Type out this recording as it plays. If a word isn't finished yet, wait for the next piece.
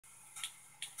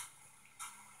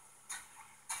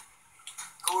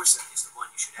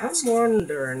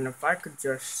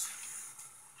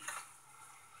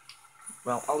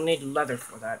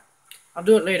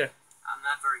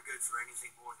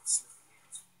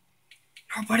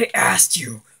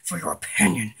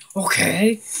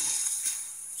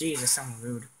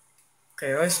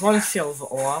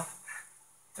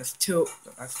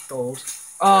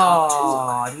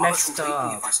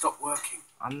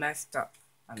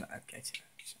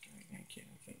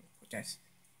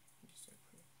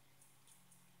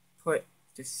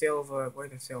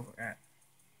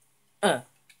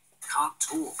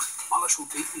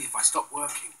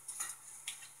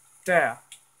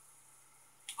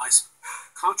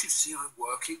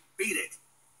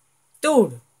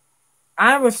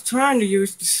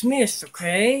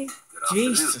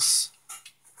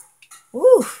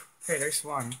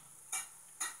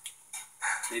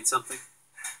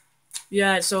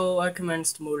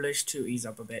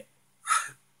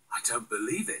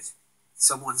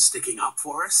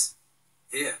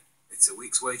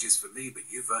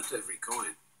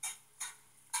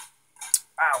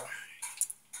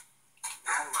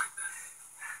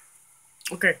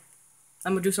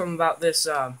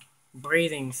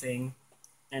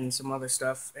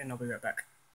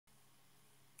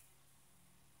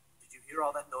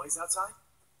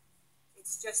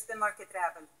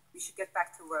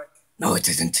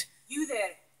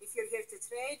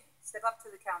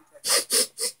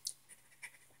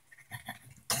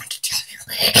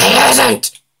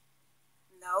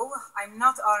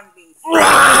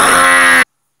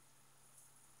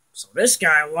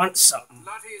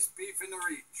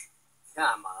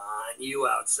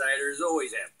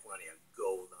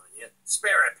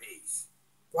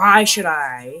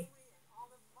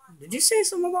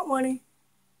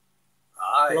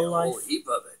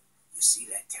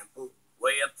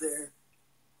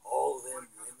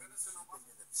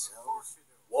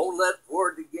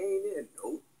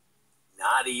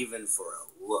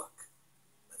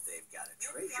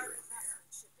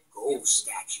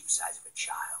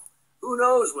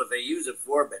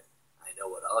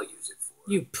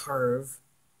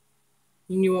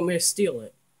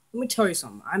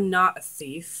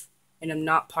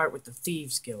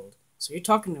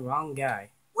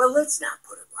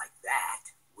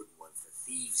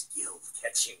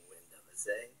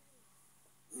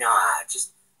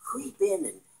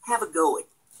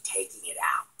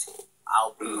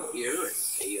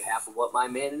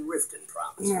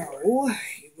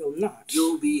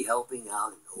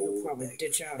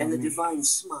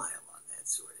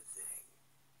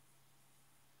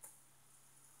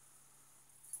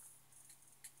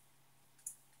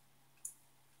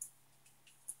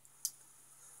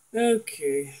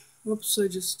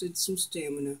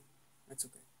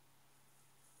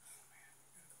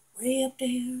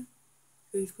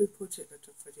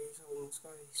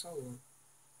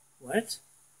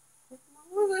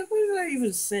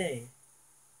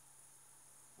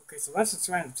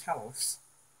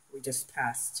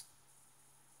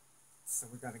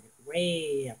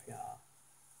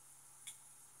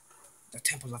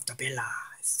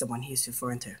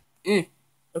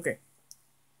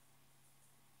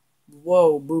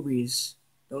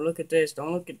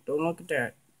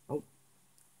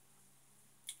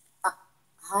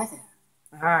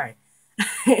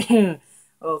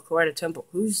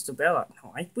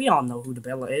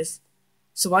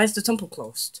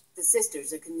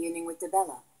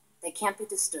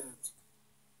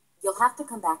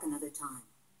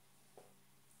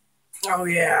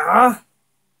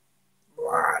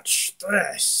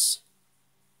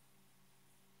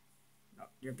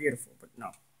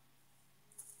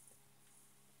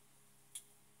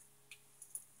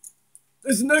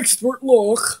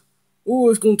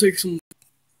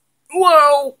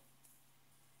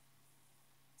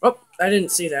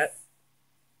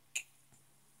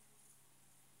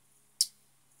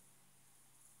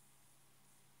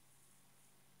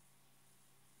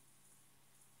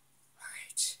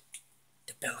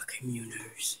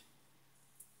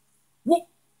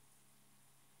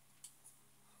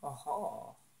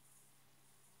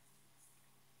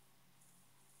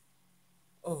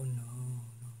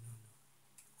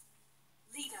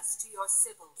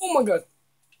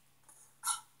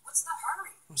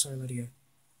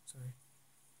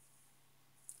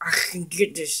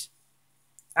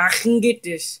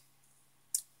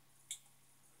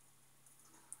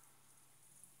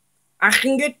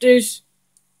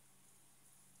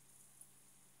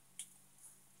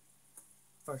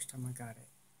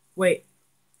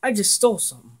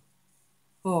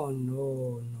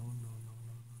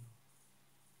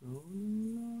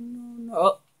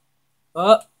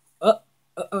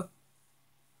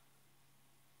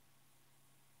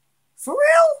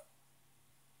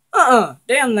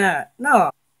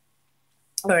No.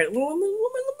 Alright, let me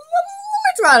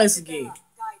try this again. Bella,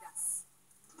 guide us.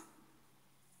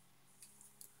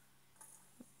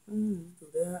 Do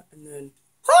that, and then...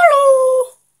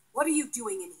 Hello! What are you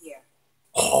doing in here?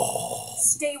 Oh.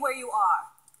 Stay where you are.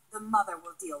 The mother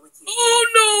will deal with you. Oh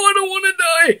no, I don't want to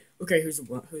die! Okay, who's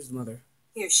the mother?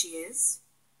 Here she is.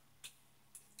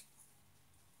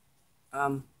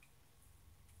 I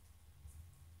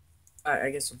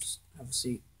guess I'll just have a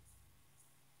seat.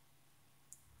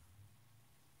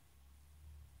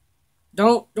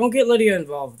 Don't get Lydia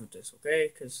involved with this, okay?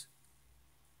 Because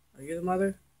are you the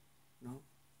mother? No.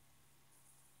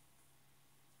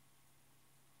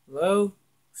 Hello?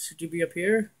 Should you be up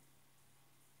here?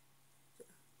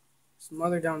 Is the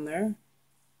mother down there?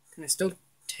 Can I still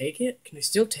take it? Can I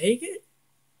still take it?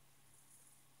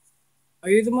 Are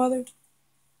you the mother?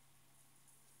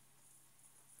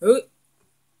 Who's?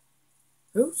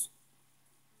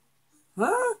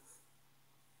 Huh?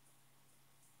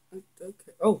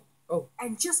 Okay. Oh.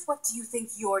 And just what do you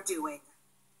think you're doing?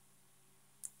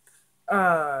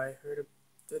 I heard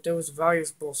that there was a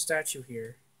valuable statue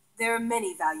here. There are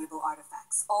many valuable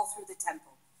artifacts all through the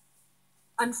temple.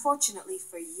 Unfortunately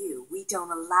for you, we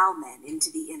don't allow men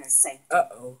into the inner sanctum.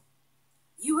 Uh-oh.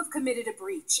 You have committed a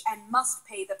breach and must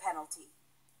pay the penalty.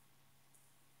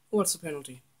 What's the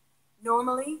penalty?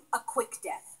 Normally, a quick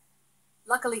death.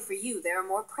 Luckily for you, there are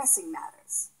more pressing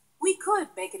matters. We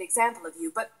could make an example of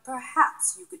you, but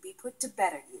perhaps you could be put to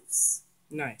better use.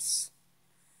 Nice.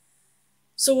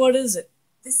 So what is it?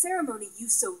 The ceremony you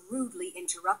so rudely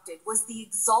interrupted was the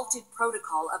exalted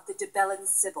protocol of the Debellan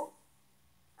Sibyl.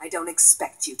 I don't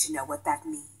expect you to know what that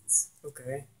means.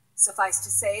 Okay. Suffice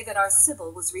to say that our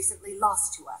Sibyl was recently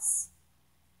lost to us.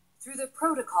 Through the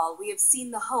protocol, we have seen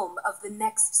the home of the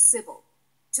next Sibyl,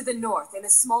 to the north in a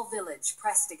small village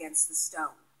pressed against the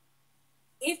stone.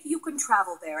 If you can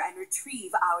travel there and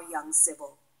retrieve our young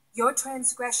Sibyl, your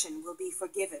transgression will be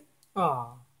forgiven.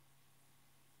 Ah.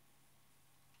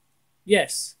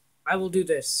 Yes, I will do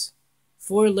this.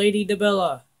 For Lady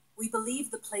Dibella. We believe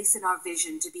the place in our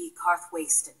vision to be Carth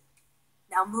Wayston.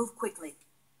 Now move quickly.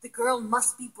 The girl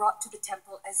must be brought to the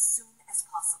temple as soon as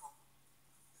possible.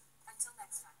 Until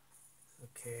next time.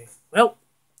 Okay. Well,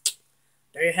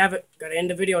 there you have it. Gotta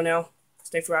end the video now.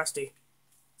 Stay frosty.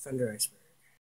 Thunder Iceberg.